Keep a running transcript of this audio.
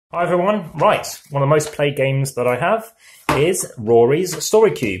Hi everyone, right, one of the most played games that I have is Rory's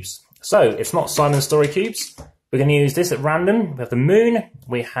Story Cubes. So, it's not Simon's Story Cubes, we're going to use this at random. We have the moon,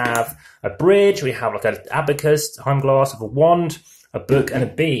 we have a bridge, we have like an abacus, time glass, a wand, a book and a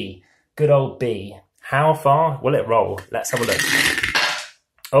bee. Good old bee. How far will it roll? Let's have a look.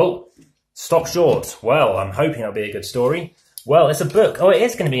 Oh, stop short. Well, I'm hoping it'll be a good story. Well, it's a book. Oh, it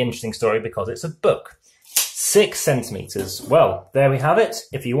is going to be an interesting story because it's a book. 6 centimeters. Well, there we have it.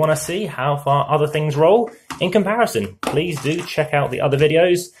 If you want to see how far other things roll in comparison, please do check out the other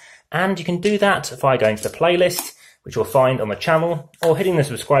videos. And you can do that by going to the playlist, which you'll find on the channel, or hitting the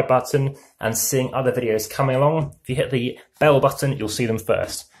subscribe button and seeing other videos coming along. If you hit the bell button, you'll see them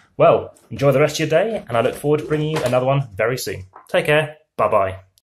first. Well, enjoy the rest of your day, and I look forward to bringing you another one very soon. Take care. Bye-bye.